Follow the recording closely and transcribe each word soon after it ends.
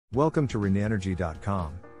Welcome to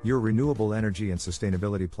ReneEnergy.com, your renewable energy and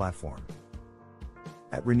sustainability platform.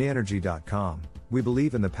 At ReneEnergy.com, we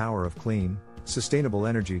believe in the power of clean, sustainable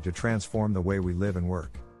energy to transform the way we live and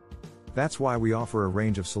work. That's why we offer a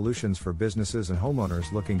range of solutions for businesses and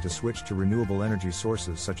homeowners looking to switch to renewable energy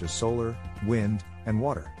sources such as solar, wind, and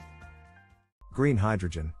water. Green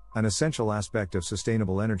hydrogen, an essential aspect of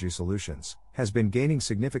sustainable energy solutions, has been gaining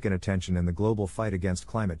significant attention in the global fight against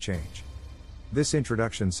climate change. This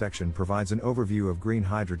introduction section provides an overview of green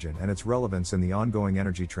hydrogen and its relevance in the ongoing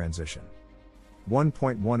energy transition.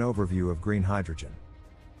 1.1 Overview of green hydrogen.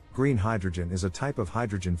 Green hydrogen is a type of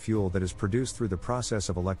hydrogen fuel that is produced through the process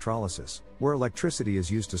of electrolysis, where electricity is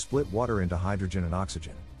used to split water into hydrogen and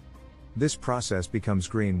oxygen. This process becomes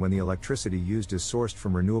green when the electricity used is sourced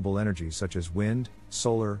from renewable energy such as wind,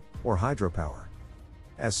 solar, or hydropower.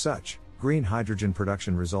 As such, green hydrogen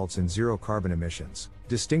production results in zero carbon emissions,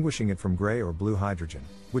 distinguishing it from gray or blue hydrogen,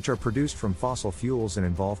 which are produced from fossil fuels and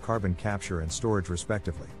involve carbon capture and storage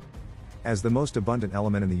respectively. As the most abundant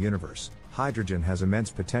element in the universe, hydrogen has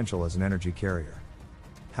immense potential as an energy carrier.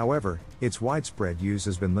 However, its widespread use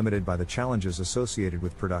has been limited by the challenges associated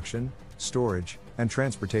with production, storage, and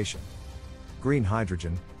transportation. Green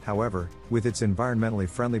hydrogen, however, with its environmentally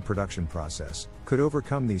friendly production process, could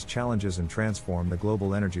overcome these challenges and transform the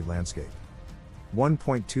global energy landscape.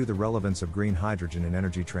 1.2 The relevance of green hydrogen in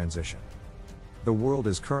energy transition. The world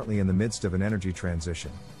is currently in the midst of an energy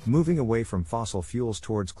transition, moving away from fossil fuels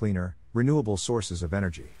towards cleaner, renewable sources of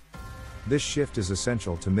energy. This shift is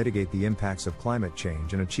essential to mitigate the impacts of climate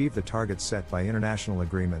change and achieve the targets set by international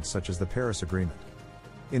agreements such as the Paris Agreement.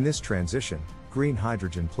 In this transition, green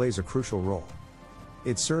hydrogen plays a crucial role.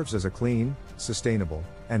 It serves as a clean, sustainable,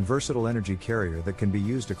 and versatile energy carrier that can be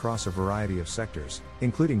used across a variety of sectors,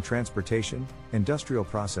 including transportation, industrial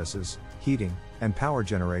processes, heating, and power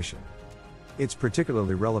generation. It's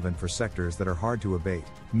particularly relevant for sectors that are hard to abate,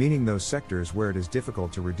 meaning those sectors where it is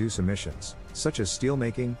difficult to reduce emissions, such as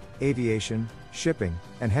steelmaking, aviation, shipping,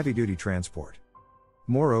 and heavy-duty transport.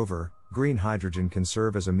 Moreover, green hydrogen can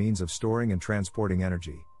serve as a means of storing and transporting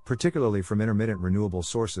energy, particularly from intermittent renewable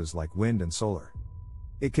sources like wind and solar.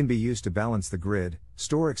 It can be used to balance the grid,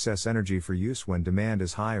 store excess energy for use when demand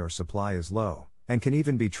is high or supply is low, and can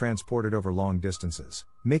even be transported over long distances,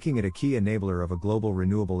 making it a key enabler of a global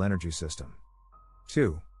renewable energy system.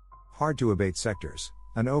 2. Hard-to-abate sectors,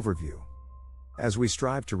 an overview. As we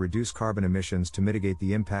strive to reduce carbon emissions to mitigate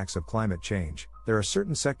the impacts of climate change, there are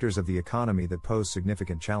certain sectors of the economy that pose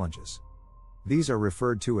significant challenges. These are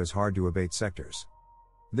referred to as hard-to-abate sectors.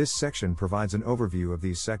 This section provides an overview of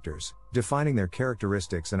these sectors, defining their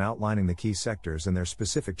characteristics and outlining the key sectors and their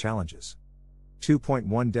specific challenges.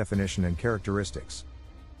 2.1 Definition and characteristics.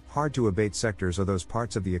 Hard-to-abate sectors are those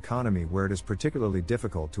parts of the economy where it is particularly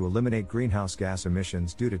difficult to eliminate greenhouse gas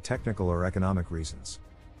emissions due to technical or economic reasons.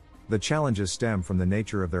 The challenges stem from the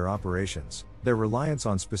nature of their operations, their reliance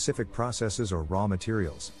on specific processes or raw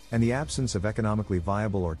materials, and the absence of economically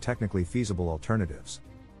viable or technically feasible alternatives.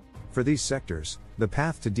 For these sectors, the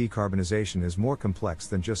path to decarbonization is more complex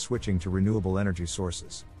than just switching to renewable energy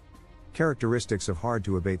sources. Characteristics of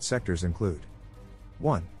hard-to-abate sectors include: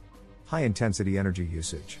 1. High-intensity energy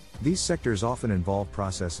usage. These sectors often involve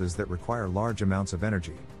processes that require large amounts of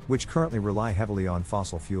energy, which currently rely heavily on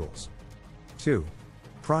fossil fuels. 2.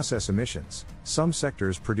 Process emissions. Some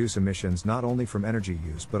sectors produce emissions not only from energy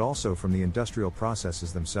use but also from the industrial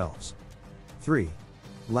processes themselves. 3.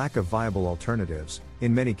 Lack of viable alternatives.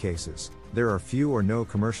 In many cases, there are few or no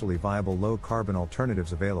commercially viable low-carbon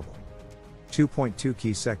alternatives available. 2.2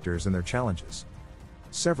 Key sectors and their challenges.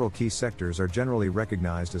 Several key sectors are generally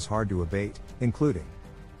recognized as hard to abate, including: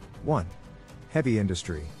 1. Heavy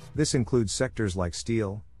industry. This includes sectors like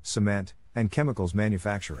steel, cement, and chemicals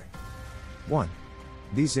manufacturing. 1.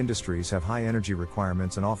 These industries have high energy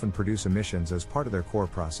requirements and often produce emissions as part of their core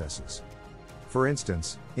processes. For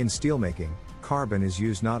instance, in steelmaking, carbon is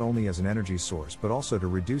used not only as an energy source but also to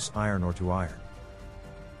reduce iron ore to iron.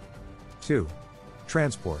 2.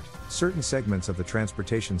 Transport. Certain segments of the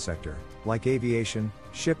transportation sector, like aviation,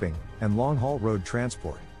 shipping, and long-haul road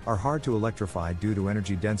transport, are hard to electrify due to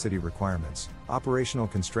energy density requirements, operational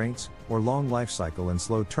constraints, or long life cycle and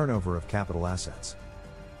slow turnover of capital assets.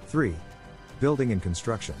 3. Building and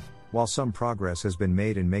construction. While some progress has been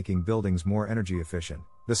made in making buildings more energy efficient,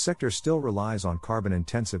 the sector still relies on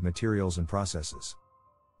carbon-intensive materials and processes.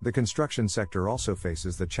 The construction sector also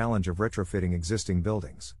faces the challenge of retrofitting existing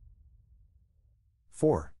buildings.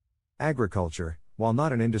 4. Agriculture. While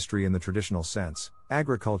not an industry in the traditional sense,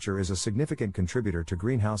 agriculture is a significant contributor to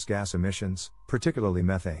greenhouse gas emissions, particularly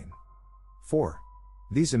methane. 4.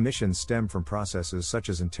 These emissions stem from processes such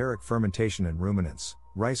as enteric fermentation and ruminants,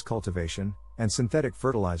 rice cultivation, and synthetic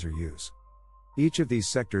fertilizer use. Each of these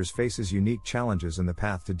sectors faces unique challenges in the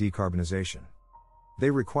path to decarbonization.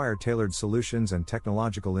 They require tailored solutions and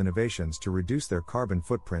technological innovations to reduce their carbon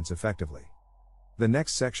footprints effectively. The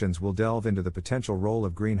next sections will delve into the potential role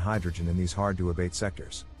of green hydrogen in these hard-to-abate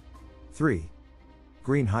sectors. 3.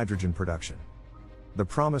 Green hydrogen production. The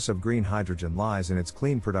promise of green hydrogen lies in its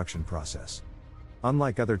clean production process.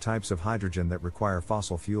 Unlike other types of hydrogen that require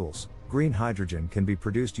fossil fuels, green hydrogen can be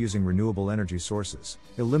produced using renewable energy sources,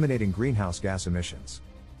 eliminating greenhouse gas emissions.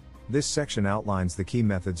 This section outlines the key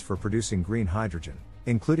methods for producing green hydrogen,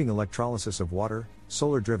 including electrolysis of water,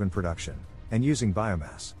 solar-driven production, and using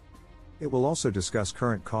biomass. It will also discuss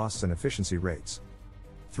current costs and efficiency rates.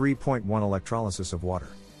 3.1 Electrolysis of water.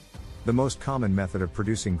 The most common method of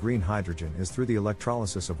producing green hydrogen is through the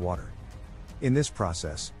electrolysis of water. In this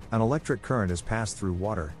process, an electric current is passed through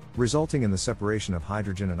water, resulting in the separation of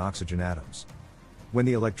hydrogen and oxygen atoms. When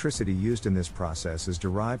the electricity used in this process is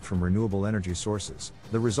derived from renewable energy sources,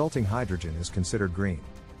 the resulting hydrogen is considered green.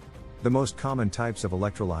 The most common types of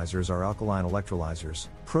electrolyzers are alkaline electrolyzers,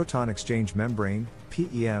 proton exchange membrane,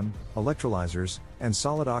 PEM, electrolyzers, and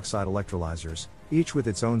solid oxide electrolyzers, each with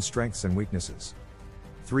its own strengths and weaknesses.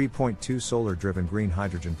 3.2 Solar-driven green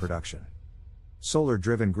hydrogen production.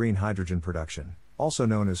 Solar-driven green hydrogen production, also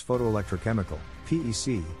known as photoelectrochemical,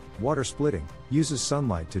 PEC, water splitting, uses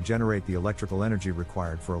sunlight to generate the electrical energy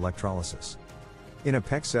required for electrolysis. In a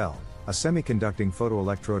PEC cell, a semiconducting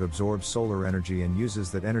photoelectrode absorbs solar energy and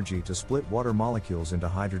uses that energy to split water molecules into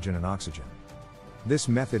hydrogen and oxygen. This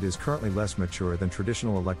method is currently less mature than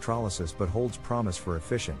traditional electrolysis but holds promise for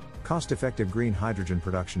efficient, cost-effective green hydrogen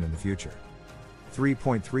production in the future.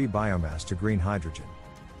 3.3 Biomass to green hydrogen.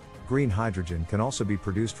 Green hydrogen can also be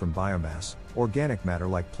produced from biomass, organic matter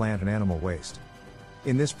like plant and animal waste.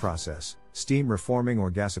 In this process, steam reforming or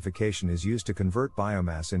gasification is used to convert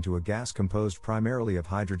biomass into a gas composed primarily of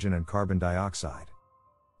hydrogen and carbon dioxide.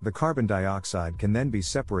 The carbon dioxide can then be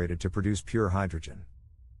separated to produce pure hydrogen.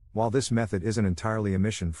 While this method isn't entirely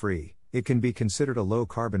emission-free, it can be considered a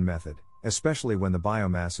low-carbon method, especially when the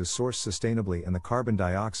biomass is sourced sustainably and the carbon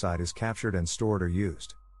dioxide is captured and stored or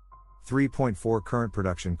used. 3.4 Current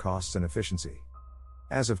production costs and efficiency.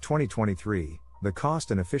 As of 2023, the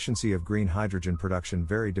cost and efficiency of green hydrogen production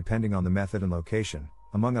vary depending on the method and location,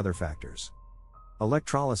 among other factors.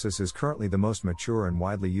 Electrolysis is currently the most mature and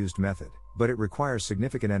widely used method, but it requires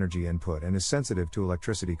significant energy input and is sensitive to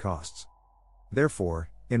electricity costs. Therefore,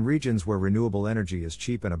 in regions where renewable energy is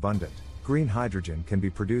cheap and abundant, green hydrogen can be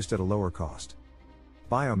produced at a lower cost.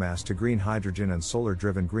 Biomass to green hydrogen and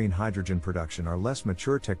solar-driven green hydrogen production are less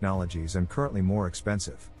mature technologies and currently more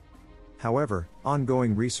expensive. However,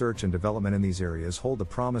 ongoing research and development in these areas hold the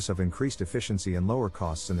promise of increased efficiency and lower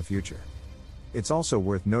costs in the future. It's also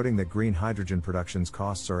worth noting that green hydrogen production's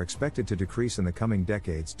costs are expected to decrease in the coming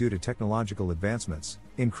decades due to technological advancements,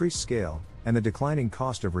 increased scale, and the declining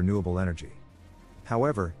cost of renewable energy.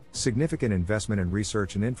 However, significant investment in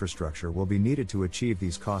research and infrastructure will be needed to achieve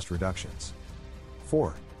these cost reductions.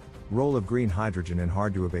 4. Role of green hydrogen in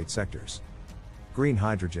hard-to-abate sectors. Green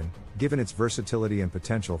hydrogen, given its versatility and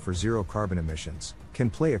potential for zero carbon emissions, can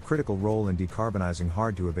play a critical role in decarbonizing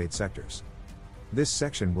hard-to-abate sectors. This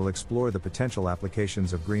section will explore the potential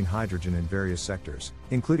applications of green hydrogen in various sectors,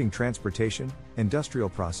 including transportation, industrial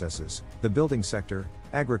processes, the building sector,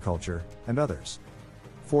 agriculture, and others.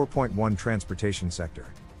 4.1 Transportation sector.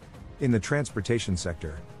 In the transportation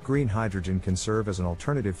sector, green hydrogen can serve as an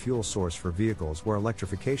alternative fuel source for vehicles where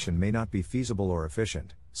electrification may not be feasible or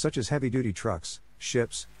efficient, such as heavy-duty trucks,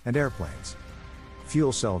 ships, and airplanes.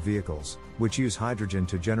 Fuel cell vehicles, which use hydrogen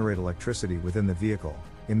to generate electricity within the vehicle,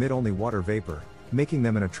 emit only water vapor, making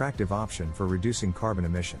them an attractive option for reducing carbon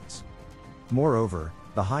emissions. Moreover,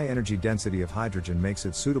 the high energy density of hydrogen makes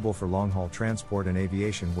it suitable for long-haul transport and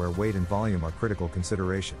aviation where weight and volume are critical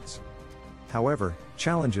considerations. However,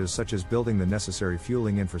 challenges such as building the necessary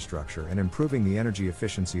fueling infrastructure and improving the energy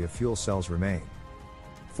efficiency of fuel cells remain.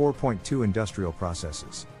 4.2 Industrial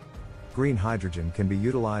processes. Green hydrogen can be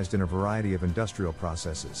utilized in a variety of industrial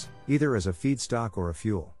processes, either as a feedstock or a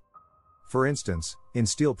fuel. For instance, in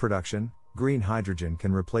steel production, green hydrogen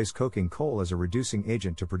can replace coking coal as a reducing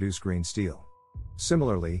agent to produce green steel.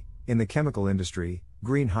 Similarly, in the chemical industry,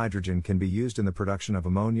 green hydrogen can be used in the production of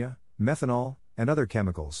ammonia, methanol, and other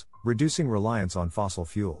chemicals, reducing reliance on fossil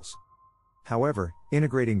fuels. However,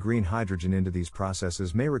 integrating green hydrogen into these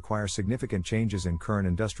processes may require significant changes in current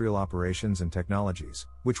industrial operations and technologies,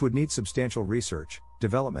 which would need substantial research,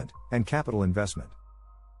 development, and capital investment.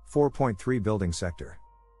 4.3 Building sector.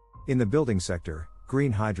 In the building sector,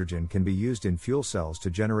 green hydrogen can be used in fuel cells to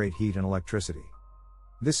generate heat and electricity.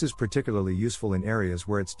 This is particularly useful in areas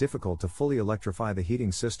where it's difficult to fully electrify the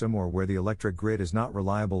heating system or where the electric grid is not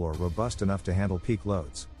reliable or robust enough to handle peak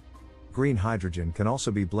loads. Green hydrogen can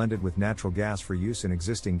also be blended with natural gas for use in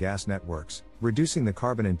existing gas networks, reducing the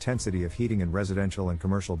carbon intensity of heating in residential and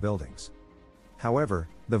commercial buildings. However,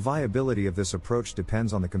 the viability of this approach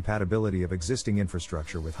depends on the compatibility of existing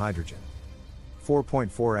infrastructure with hydrogen.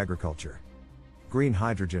 4.4 Agriculture. Green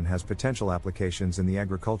hydrogen has potential applications in the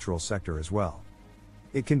agricultural sector as well.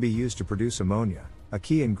 It can be used to produce ammonia, a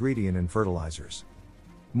key ingredient in fertilizers.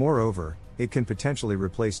 Moreover, it can potentially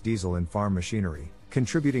replace diesel in farm machinery,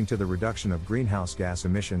 contributing to the reduction of greenhouse gas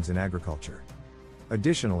emissions in agriculture.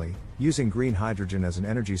 Additionally, using green hydrogen as an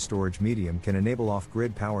energy storage medium can enable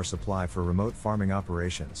off-grid power supply for remote farming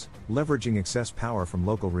operations, leveraging excess power from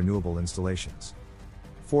local renewable installations.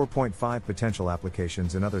 4.5 Potential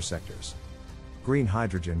applications in other sectors. Green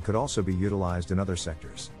hydrogen could also be utilized in other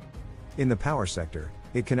sectors. In the power sector,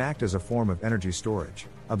 it can act as a form of energy storage,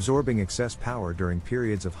 absorbing excess power during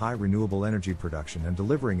periods of high renewable energy production and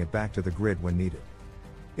delivering it back to the grid when needed.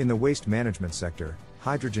 In the waste management sector,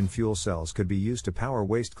 hydrogen fuel cells could be used to power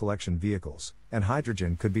waste collection vehicles, and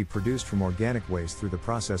hydrogen could be produced from organic waste through the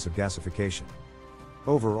process of gasification.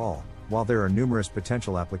 Overall, while there are numerous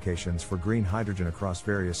potential applications for green hydrogen across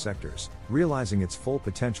various sectors, realizing its full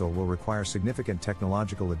potential will require significant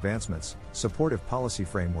technological advancements, supportive policy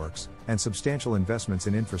frameworks, and substantial investments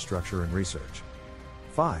in infrastructure and research.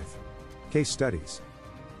 5. Case studies.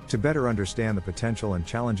 To better understand the potential and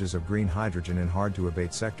challenges of green hydrogen in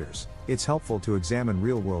hard-to-abate sectors, it's helpful to examine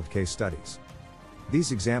real-world case studies.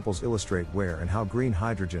 These examples illustrate where and how green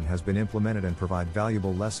hydrogen has been implemented and provide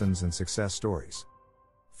valuable lessons and success stories.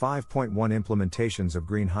 5.1 Implementations of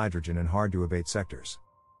green hydrogen in hard-to-abate sectors.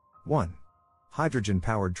 1.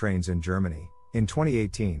 Hydrogen-powered trains in Germany. In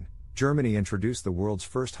 2018, Germany introduced the world's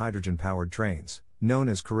first hydrogen-powered trains, known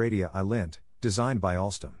as Coradia i-Lint, designed by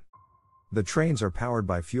Alstom. The trains are powered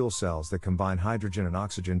by fuel cells that combine hydrogen and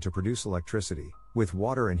oxygen to produce electricity, with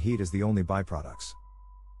water and heat as the only byproducts.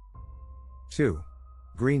 2.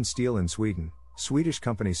 Green steel in Sweden. Swedish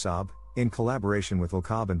company Saab, in collaboration with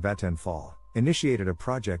LKAB and Vattenfall, initiated a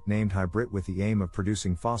project named Hybrit with the aim of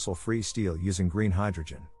producing fossil-free steel using green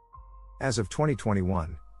hydrogen. As of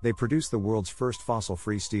 2021, they produced the world's first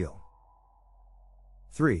fossil-free steel.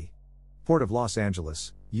 3. Port of Los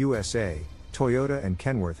Angeles, USA. Toyota and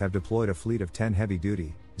Kenworth have deployed a fleet of 10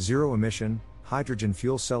 heavy-duty, zero-emission, hydrogen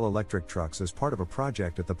fuel cell electric trucks as part of a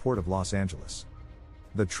project at the Port of Los Angeles.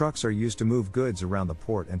 The trucks are used to move goods around the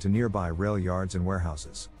port and to nearby rail yards and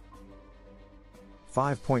warehouses.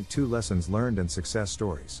 5.2 Lessons learned and success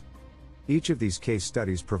stories. Each of these case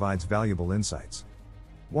studies provides valuable insights.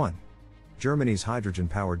 1. Germany's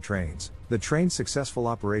hydrogen-powered trains. The train's successful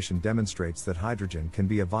operation demonstrates that hydrogen can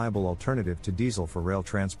be a viable alternative to diesel for rail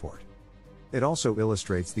transport. It also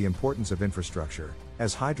illustrates the importance of infrastructure,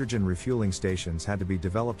 as hydrogen refueling stations had to be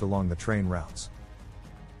developed along the train routes.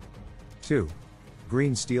 2.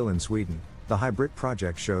 Green steel in Sweden. The Hybrit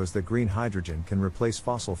project shows that green hydrogen can replace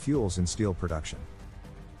fossil fuels in steel production.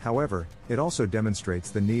 However, it also demonstrates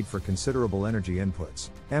the need for considerable energy inputs,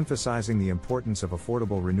 emphasizing the importance of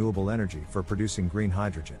affordable renewable energy for producing green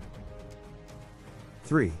hydrogen.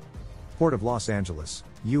 3. Port of Los Angeles,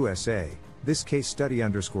 USA. This case study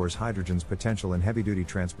underscores hydrogen's potential in heavy-duty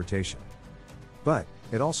transportation. But,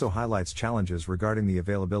 it also highlights challenges regarding the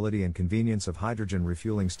availability and convenience of hydrogen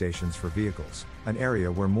refueling stations for vehicles, an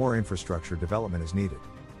area where more infrastructure development is needed.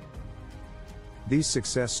 These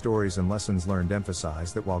success stories and lessons learned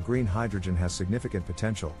emphasize that while green hydrogen has significant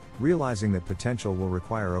potential, realizing that potential will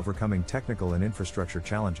require overcoming technical and infrastructure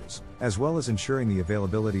challenges, as well as ensuring the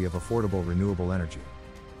availability of affordable renewable energy.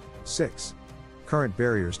 6. Current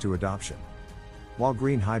barriers to adoption. While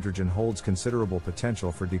green hydrogen holds considerable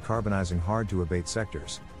potential for decarbonizing hard-to-abate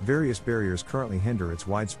sectors, various barriers currently hinder its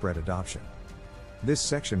widespread adoption. This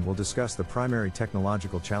section will discuss the primary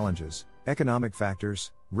technological challenges, economic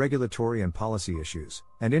factors, regulatory and policy issues,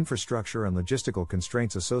 and infrastructure and logistical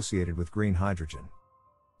constraints associated with green hydrogen.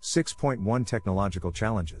 6.1 Technological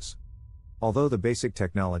challenges. Although the basic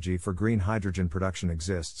technology for green hydrogen production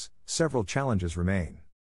exists, several challenges remain.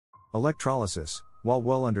 Electrolysis, while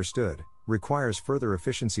well understood, requires further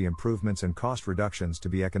efficiency improvements and cost reductions to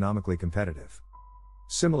be economically competitive.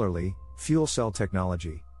 Similarly, fuel cell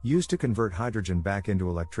technology, used to convert hydrogen back into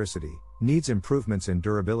electricity, needs improvements in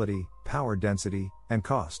durability, power density, and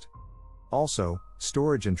cost. Also,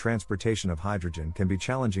 storage and transportation of hydrogen can be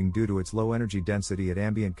challenging due to its low energy density at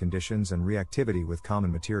ambient conditions and reactivity with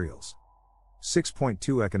common materials.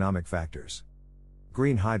 6.2 Economic factors.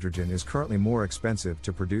 Green hydrogen is currently more expensive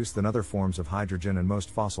to produce than other forms of hydrogen and most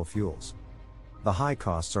fossil fuels. The high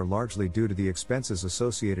costs are largely due to the expenses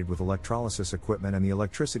associated with electrolysis equipment and the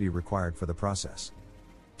electricity required for the process.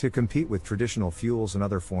 To compete with traditional fuels and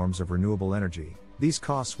other forms of renewable energy, these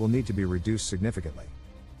costs will need to be reduced significantly.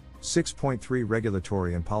 6.3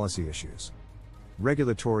 Regulatory and policy issues.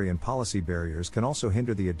 Regulatory and policy barriers can also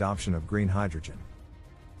hinder the adoption of green hydrogen.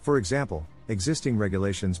 For example, existing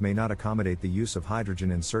regulations may not accommodate the use of hydrogen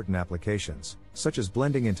in certain applications, such as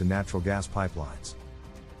blending into natural gas pipelines.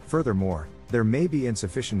 Furthermore, there may be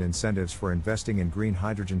insufficient incentives for investing in green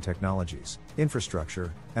hydrogen technologies,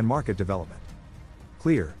 infrastructure, and market development.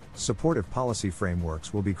 Clear, supportive policy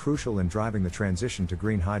frameworks will be crucial in driving the transition to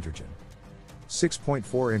green hydrogen.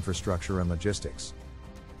 6.4 Infrastructure and logistics.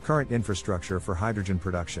 Current infrastructure for hydrogen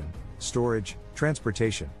production, storage,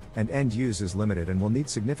 transportation, and end use is limited and will need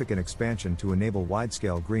significant expansion to enable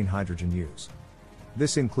wide-scale green hydrogen use.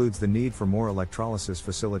 This includes the need for more electrolysis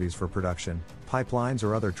facilities for production, pipelines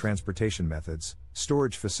or other transportation methods,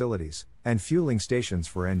 storage facilities, and fueling stations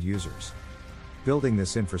for end users. Building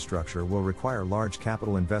this infrastructure will require large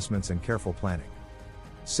capital investments and careful planning.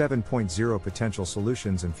 7.0 Potential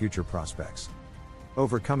solutions and future prospects.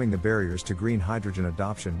 Overcoming the barriers to green hydrogen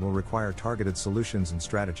adoption will require targeted solutions and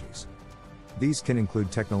strategies. These can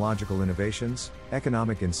include technological innovations,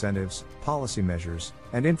 economic incentives, policy measures,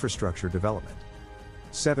 and infrastructure development.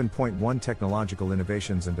 7.1 Technological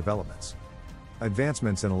innovations and developments.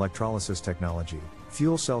 Advancements in electrolysis technology,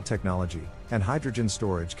 fuel cell technology, and hydrogen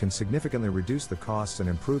storage can significantly reduce the costs and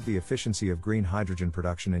improve the efficiency of green hydrogen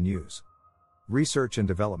production and use. Research and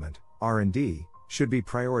development, R&D, should be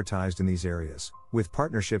prioritized in these areas, with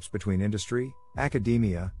partnerships between industry,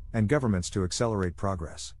 academia, and governments to accelerate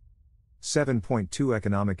progress. 7.2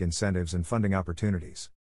 Economic incentives and funding opportunities.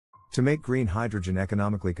 To make green hydrogen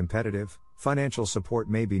economically competitive, financial support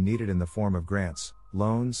may be needed in the form of grants,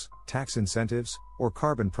 loans, tax incentives, or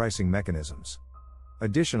carbon pricing mechanisms.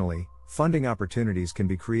 Additionally, funding opportunities can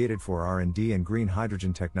be created for R&D and green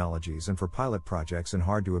hydrogen technologies and for pilot projects in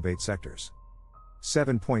hard-to-abate sectors.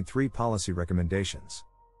 7.3 Policy recommendations.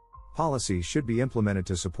 Policies should be implemented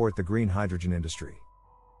to support the green hydrogen industry.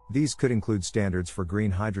 These could include standards for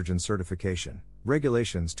green hydrogen certification,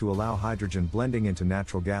 regulations to allow hydrogen blending into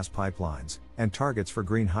natural gas pipelines, and targets for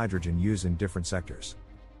green hydrogen use in different sectors.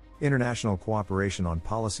 International cooperation on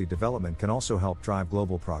policy development can also help drive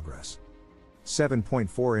global progress.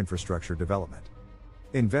 7.4 Infrastructure development.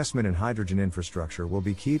 Investment in hydrogen infrastructure will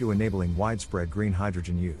be key to enabling widespread green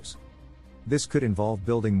hydrogen use. This could involve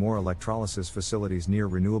building more electrolysis facilities near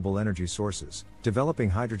renewable energy sources, developing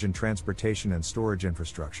hydrogen transportation and storage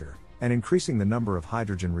infrastructure, and increasing the number of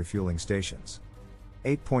hydrogen refueling stations.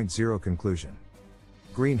 8.0 Conclusion.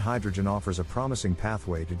 Green hydrogen offers a promising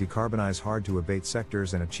pathway to decarbonize hard-to-abate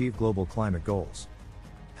sectors and achieve global climate goals.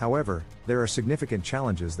 However, there are significant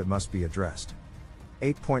challenges that must be addressed.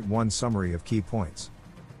 8.1 Summary of key points.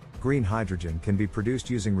 Green hydrogen can be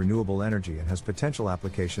produced using renewable energy and has potential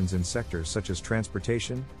applications in sectors such as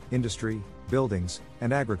transportation, industry, buildings,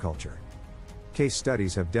 and agriculture. Case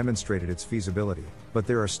studies have demonstrated its feasibility, but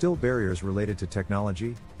there are still barriers related to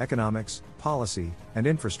technology, economics, policy, and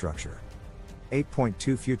infrastructure.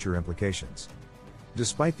 8.2 Future implications.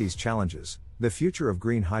 Despite these challenges, the future of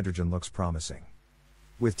green hydrogen looks promising.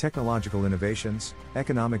 With technological innovations,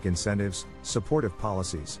 economic incentives, supportive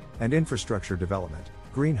policies, and infrastructure development,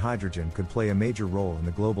 green hydrogen could play a major role in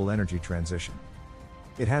the global energy transition.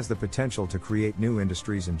 It has the potential to create new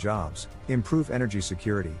industries and jobs, improve energy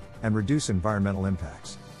security, and reduce environmental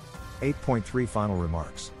impacts. 8.3 Final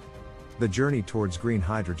remarks. The journey towards green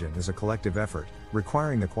hydrogen is a collective effort,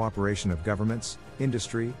 requiring the cooperation of governments,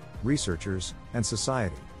 industry, researchers, and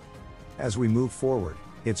society. As we move forward,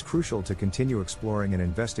 it's crucial to continue exploring and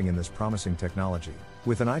investing in this promising technology,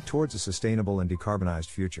 with an eye towards a sustainable and decarbonized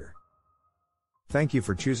future. Thank you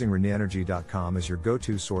for choosing ReneEnergy.com as your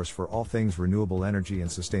go-to source for all things renewable energy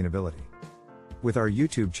and sustainability. With our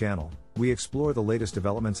YouTube channel, we explore the latest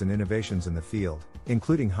developments and innovations in the field,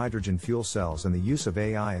 including hydrogen fuel cells and the use of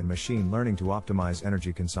AI and machine learning to optimize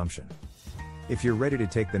energy consumption. If you're ready to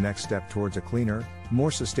take the next step towards a cleaner,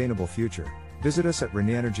 more sustainable future, visit us at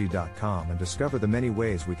ReneEnergy.com and discover the many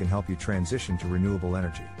ways we can help you transition to renewable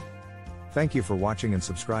energy. Thank you for watching and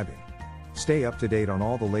subscribing. Stay up to date on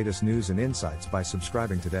all the latest news and insights by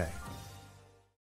subscribing today.